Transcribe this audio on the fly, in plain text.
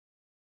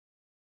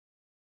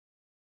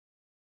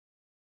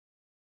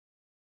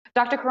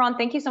Dr. Karan,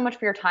 thank you so much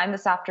for your time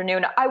this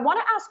afternoon. I want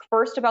to ask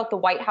first about the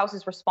White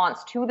House's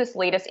response to this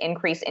latest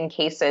increase in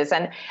cases.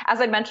 And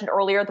as I mentioned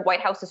earlier, the White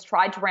House has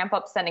tried to ramp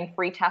up sending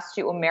free tests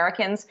to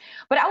Americans.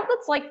 But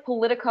outlets like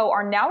Politico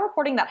are now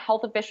reporting that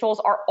health officials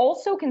are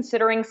also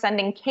considering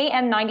sending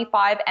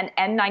KN95 and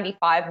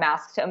N95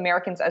 masks to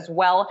Americans as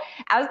well,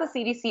 as the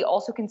CDC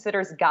also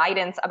considers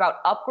guidance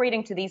about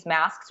upgrading to these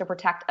masks to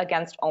protect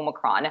against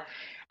Omicron.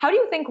 How do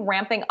you think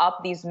ramping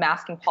up these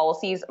masking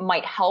policies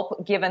might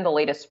help given the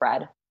latest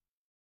spread?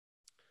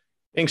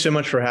 Thanks so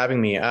much for having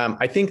me.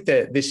 I think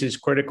that this is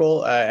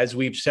critical. As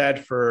we've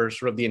said for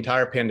sort of the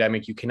entire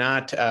pandemic, you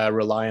cannot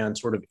rely on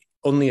sort of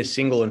only a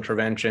single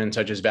intervention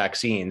such as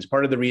vaccines.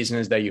 Part of the reason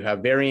is that you have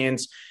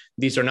variants.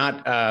 These are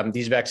not,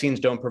 these vaccines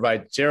don't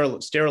provide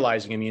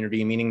sterilizing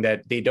immunity, meaning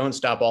that they don't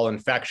stop all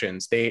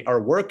infections. They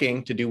are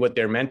working to do what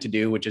they're meant to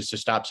do, which is to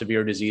stop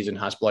severe disease and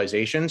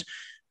hospitalizations.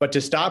 But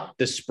to stop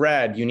the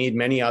spread, you need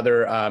many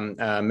other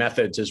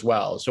methods as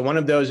well. So one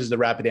of those is the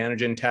rapid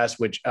antigen test,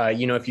 which,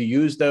 if you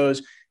use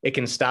those, it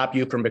can stop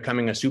you from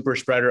becoming a super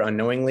spreader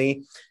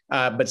unknowingly.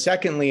 But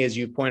secondly, as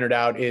you pointed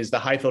out, is the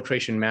high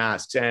filtration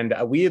masks. And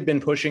we have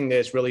been pushing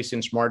this really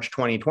since March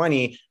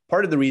 2020.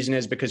 Part of the reason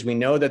is because we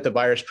know that the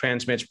virus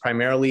transmits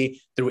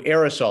primarily through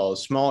aerosols,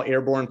 small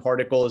airborne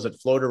particles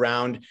that float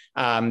around.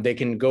 They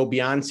can go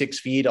beyond 6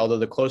 feet, although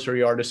the closer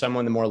you are to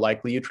someone, the more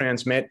likely you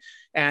transmit.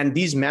 And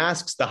these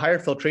masks, the higher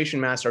filtration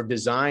masks, are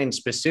designed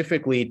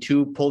specifically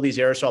to pull these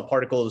aerosol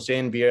particles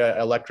in via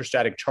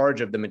electrostatic charge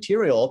of the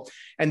material.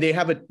 And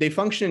they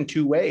function in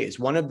two ways.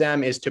 One of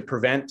them is to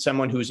prevent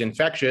someone who's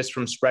infectious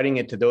from spreading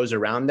it to those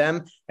around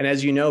them. And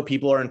as you know,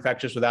 people are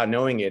infectious without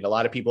knowing it. A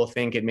lot of people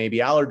think it may be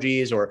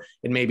allergies or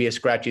it may be a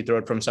scratchy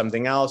throat from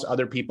something else.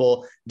 Other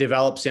people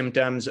develop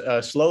symptoms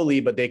slowly,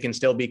 but they can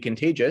still be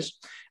contagious.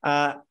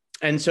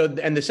 And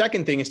the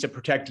second thing is to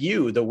protect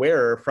you, the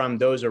wearer, from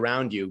those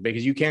around you,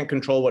 because you can't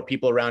control what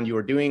people around you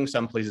are doing.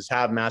 Some places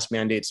have mask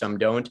mandates, some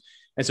don't.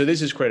 And so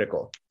this is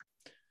critical.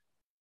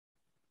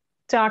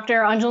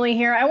 Dr. Anjali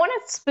here. I want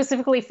to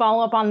specifically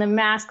follow up on the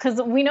mask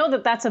because we know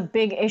that that's a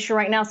big issue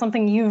right now,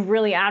 something you've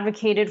really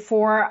advocated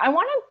for. I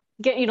want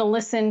to get you to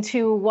listen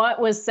to what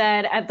was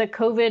said at the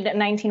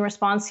COVID-19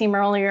 response team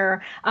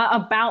earlier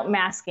about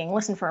masking.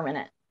 Listen for a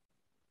minute.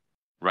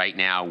 Right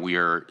now,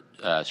 we're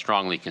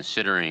strongly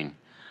considering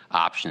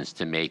options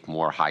to make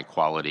more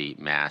high-quality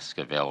masks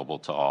available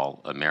to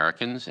all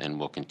Americans, and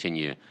we'll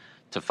continue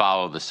to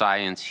follow the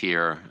science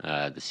here.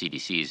 The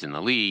CDC is in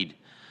the lead,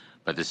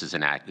 but this is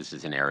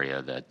an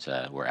area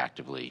that we're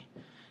actively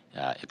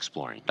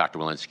exploring. Dr.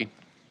 Walensky?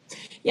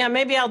 Yeah,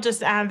 maybe I'll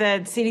just add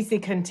that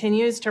CDC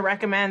continues to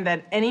recommend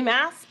that any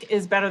mask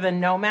is better than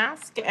no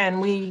mask,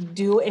 and we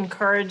do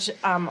encourage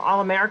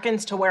all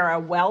Americans to wear a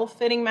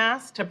well-fitting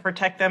mask to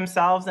protect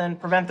themselves and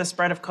prevent the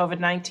spread of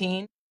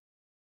COVID-19.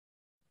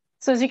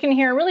 So as you can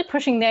hear, really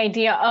pushing the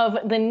idea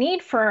of the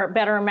need for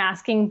better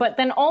masking, but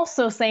then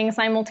also saying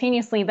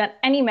simultaneously that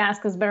any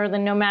mask is better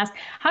than no mask.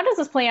 How does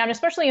this play out,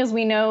 especially as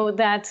we know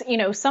that,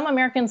 some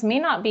Americans may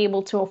not be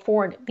able to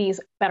afford these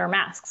better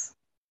masks?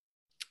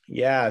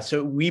 Yeah,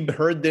 so we've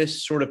heard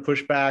this sort of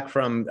pushback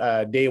from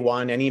day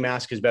one. Any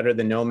mask is better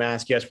than no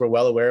mask. Yes, we're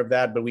well aware of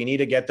that, but we need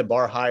to get the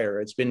bar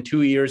higher. It's been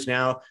 2 years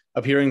now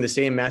of hearing the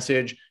same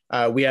message.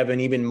 We have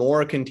an even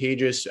more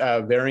contagious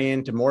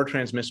variant, a more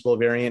transmissible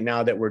variant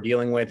now that we're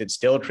dealing with. It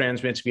still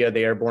transmits via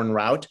the airborne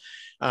route.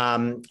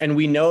 And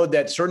we know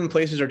that certain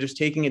places are just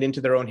taking it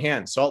into their own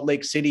hands. Salt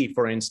Lake City,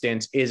 for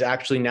instance, is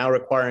actually now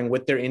requiring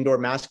with their indoor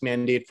mask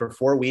mandate for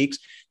 4 weeks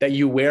that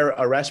you wear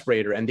a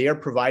respirator. And they are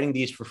providing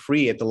these for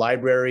free at the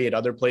library, at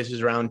other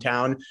places around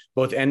town,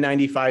 both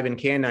N95 and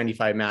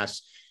KN95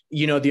 masks.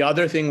 The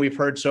other thing we've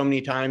heard so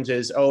many times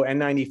is,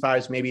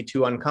 N95s may be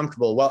too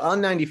uncomfortable. Well,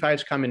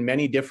 N95s come in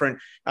many different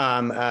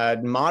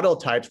model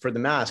types for the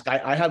mask.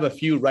 I have a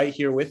few right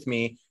here with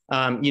me.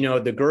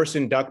 The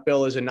Gerson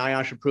duckbill is a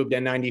NIOSH approved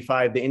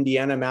N95. The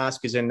Indiana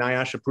mask is a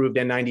NIOSH approved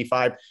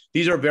N95.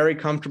 These are very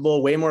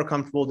comfortable, way more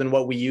comfortable than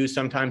what we use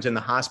sometimes in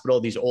the hospital,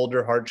 these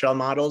older hard shell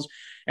models.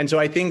 And so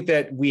I think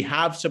that we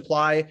have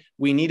supply.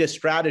 We need a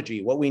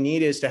strategy. What we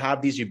need is to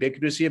have these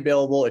ubiquitously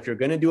available. If you're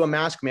going to do a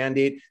mask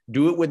mandate,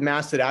 do it with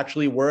masks that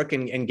actually work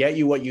and get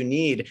you what you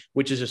need,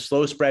 which is a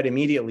slow spread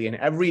immediately. And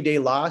every day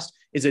lost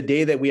is a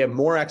day that we have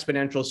more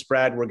exponential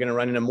spread. We're going to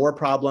run into more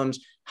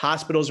problems.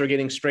 Hospitals are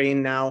getting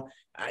strained now.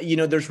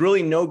 There's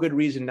really no good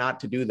reason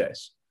not to do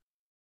this.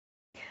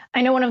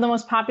 I know one of the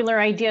most popular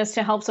ideas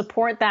to help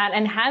support that,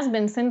 and has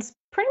been since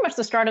pretty much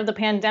the start of the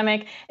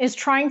pandemic, is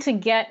trying to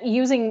get,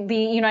 using the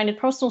United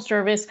Postal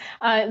Service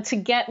to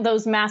get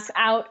those masks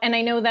out. And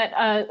I know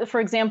that,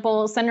 for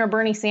example, Senator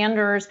Bernie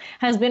Sanders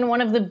has been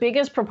one of the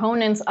biggest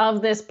proponents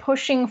of this,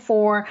 pushing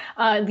for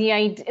the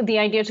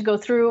idea to go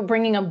through,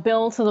 bringing a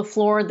bill to the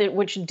floor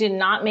which did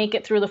not make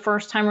it through the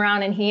first time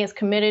around, and he is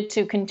committed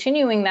to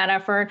continuing that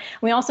effort.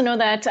 We also know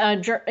that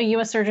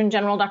U.S. Surgeon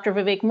General Dr.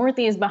 Vivek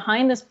Murthy is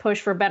behind this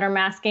push for better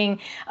masking.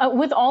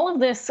 With all of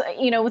this,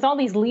 with all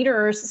these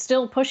leaders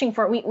still pushing for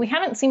effort, we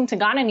haven't seemed to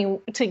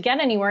get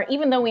anywhere,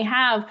 even though we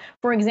have,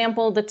 for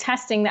example, the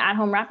testing, the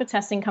at-home rapid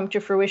testing come to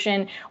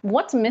fruition.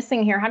 What's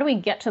missing here? How do we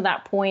get to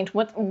that point?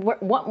 What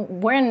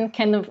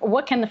can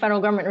the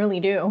federal government really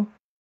do?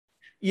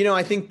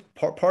 I think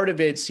part of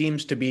it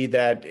seems to be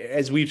that,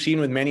 as we've seen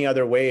with many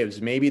other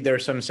waves, maybe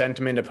there's some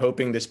sentiment of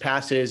hoping this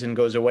passes and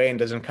goes away and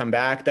doesn't come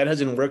back. That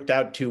hasn't worked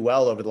out too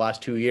well over the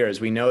last 2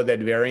 years. We know that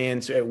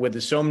variants, with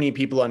so many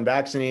people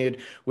unvaccinated,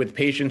 with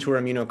patients who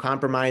are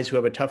immunocompromised, who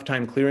have a tough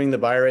time clearing the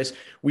virus,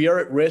 we are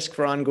at risk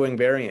for ongoing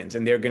variants,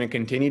 and they're going to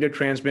continue to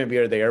transmit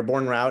via the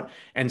airborne route.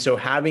 And so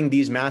having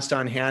these masks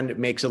on hand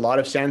makes a lot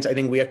of sense. I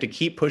think we have to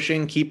keep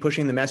pushing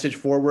the message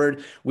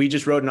forward. We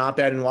just wrote an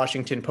op-ed in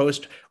Washington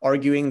Post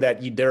arguing that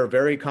there are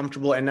very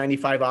comfortable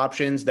N95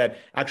 options that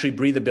actually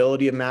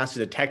breathability of masks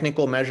is a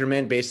technical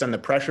measurement based on the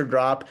pressure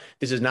drop.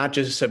 This is not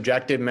just a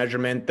subjective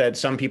measurement that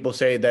some people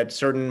say that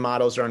certain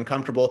models are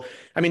uncomfortable.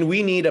 I mean,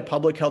 we need a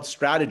public health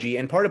strategy,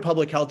 and part of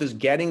public health is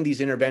getting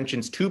these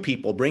interventions to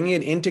people, bringing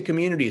it into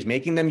communities,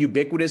 making them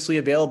ubiquitously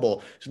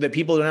available so that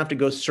people don't have to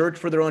go search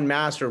for their own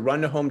masks or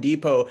run to Home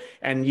Depot,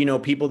 and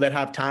people that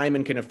have time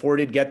and can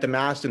afford it get the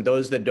masks, and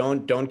those that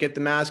don't get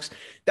the masks.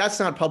 That's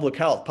not public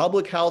health.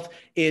 Public health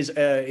is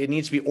it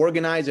needs to be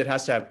organized. It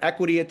has to have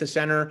equity at the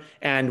center,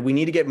 and we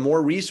need to get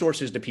more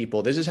resources to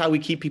people. This is how we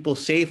keep people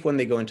safe when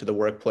they go into the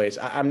workplace.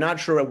 I'm not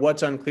sure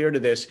what's unclear to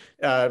this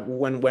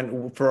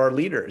when for our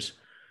leaders.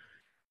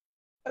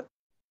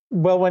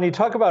 Well, when you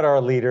talk about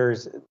our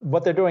leaders,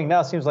 what they're doing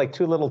now seems like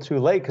too little too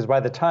late, because by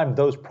the time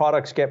those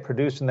products get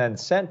produced and then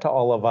sent to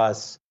all of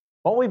us,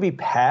 won't we be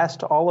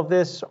past all of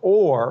this?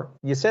 Or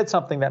you said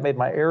something that made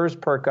my ears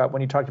perk up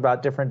when you talked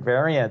about different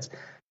variants.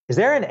 Is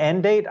there an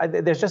end date?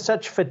 There's just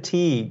such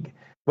fatigue,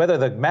 whether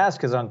the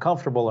mask is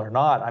uncomfortable or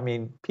not. I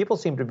mean, people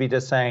seem to be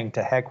just saying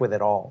to heck with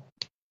it all.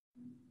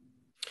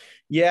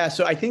 Yeah,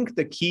 so I think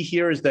the key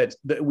here is that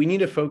we need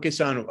to focus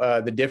on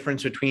the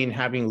difference between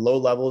having low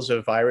levels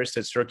of virus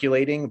that's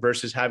circulating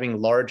versus having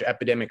large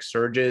epidemic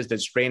surges that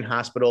strain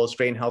hospitals,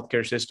 strain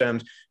healthcare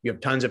systems. You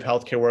have tons of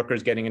healthcare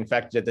workers getting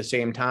infected at the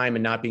same time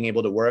and not being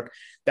able to work.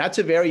 That's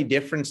a very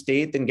different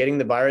state than getting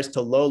the virus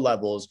to low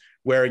levels,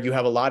 where you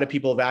have a lot of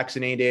people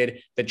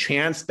vaccinated. The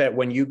chance that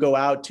when you go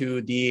out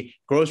to the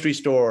grocery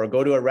store or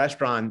go to a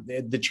restaurant,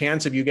 the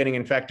chance of you getting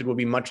infected will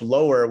be much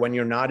lower when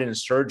you're not in a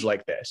surge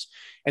like this.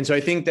 And so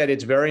I think that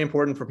it's very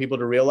important for people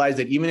to realize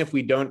that even if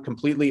we don't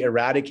completely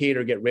eradicate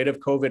or get rid of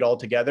COVID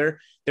altogether,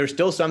 there's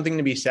still something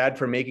to be said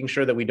for making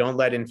sure that we don't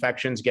let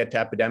infections get to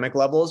epidemic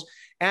levels.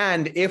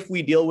 And if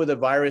we deal with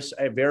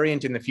a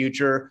variant in the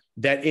future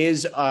that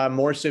is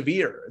more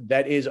severe,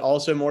 that is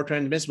also more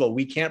transmissible,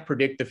 we can't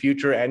predict the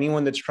future.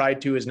 Anyone that's tried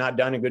to has not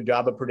done a good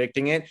job of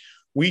predicting it.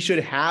 We should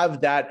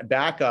have that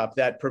backup,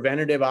 that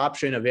preventative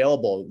option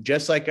available.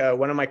 Just like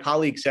one of my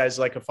colleagues says,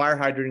 like a fire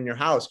hydrant in your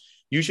house,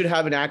 you should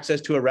have an access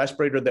to a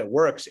respirator that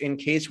works in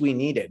case we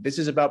need it. This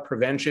is about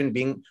prevention,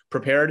 being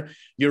prepared.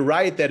 You're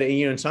right that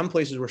in some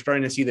places we're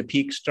starting to see the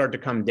peaks start to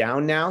come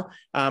down now,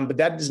 but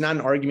that is not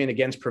an argument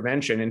against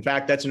prevention. In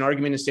fact, that's an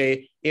argument to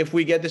say, if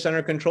we get this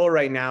under control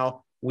right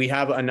now, we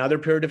have another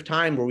period of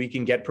time where we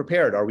can get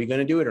prepared. Are we going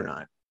to do it or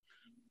not?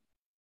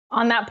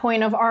 On that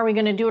point of are we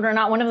going to do it or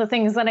not, one of the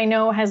things that I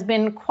know has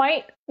been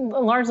quite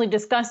largely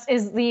discussed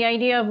is the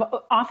idea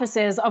of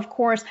offices, of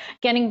course,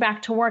 getting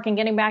back to work and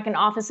getting back in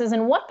offices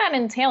and what that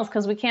entails,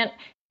 because we can't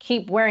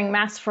keep wearing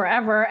masks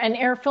forever, and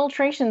air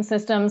filtration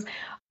systems.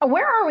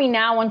 Where are we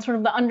now on sort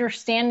of the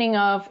understanding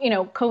of,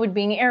 COVID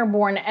being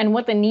airborne and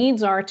what the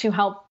needs are to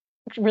help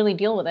really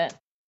deal with it?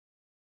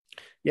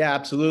 Yeah,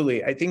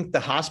 absolutely. I think the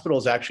hospital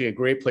is actually a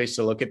great place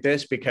to look at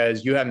this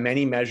because you have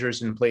many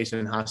measures in place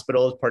in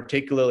hospitals,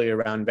 particularly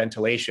around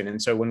ventilation. And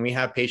so when we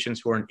have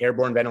patients who are in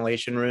airborne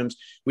ventilation rooms,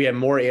 we have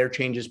more air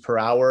changes per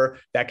hour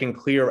that can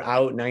clear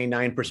out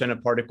 99%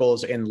 of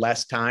particles in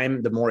less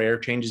time, the more air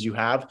changes you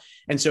have.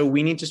 And so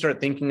we need to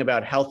start thinking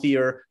about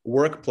healthier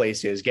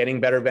workplaces,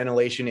 getting better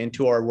ventilation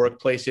into our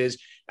workplaces.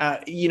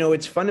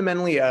 It's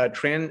fundamentally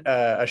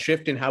a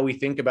shift in how we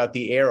think about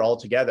the air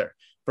altogether.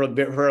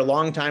 For a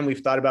long time, we've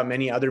thought about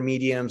many other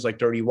mediums like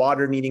dirty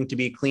water needing to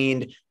be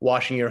cleaned,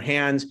 washing your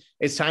hands.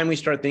 It's time we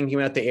start thinking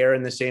about the air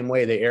in the same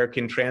way. The air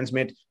can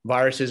transmit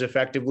viruses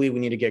effectively.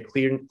 We need to get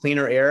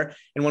cleaner air.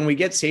 And when we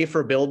get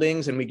safer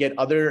buildings and we get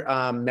other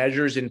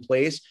measures in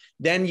place,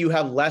 then you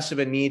have less of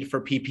a need for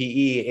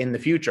PPE in the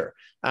future.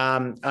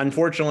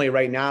 Unfortunately,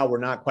 right now, we're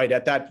not quite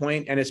at that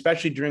point. And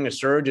especially during a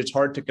surge, it's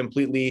hard to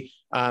completely,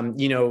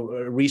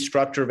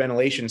 restructure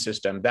ventilation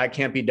system. That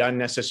can't be done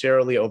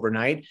necessarily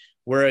overnight,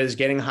 whereas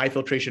getting a high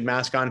filtration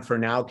mask on for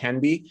now can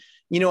be.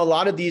 A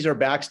lot of these are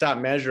backstop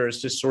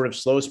measures to sort of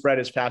slow spread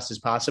as fast as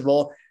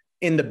possible.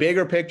 In the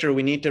bigger picture,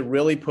 we need to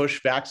really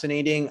push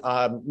vaccinating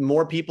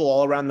more people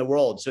all around the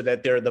world so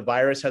that the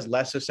virus has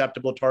less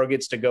susceptible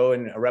targets to go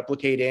and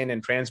replicate in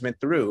and transmit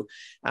through.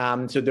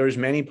 So there's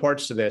many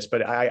parts to this,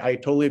 but I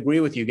totally agree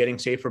with you. Getting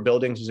safer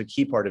buildings is a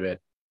key part of it.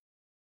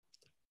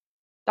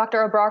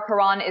 Dr. Abraar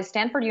Khan is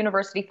Stanford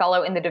University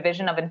Fellow in the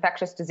Division of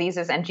Infectious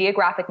Diseases and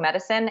Geographic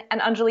Medicine, and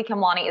Anjali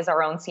Kamlani is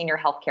our own senior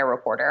healthcare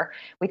reporter.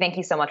 We thank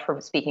you so much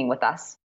for speaking with us.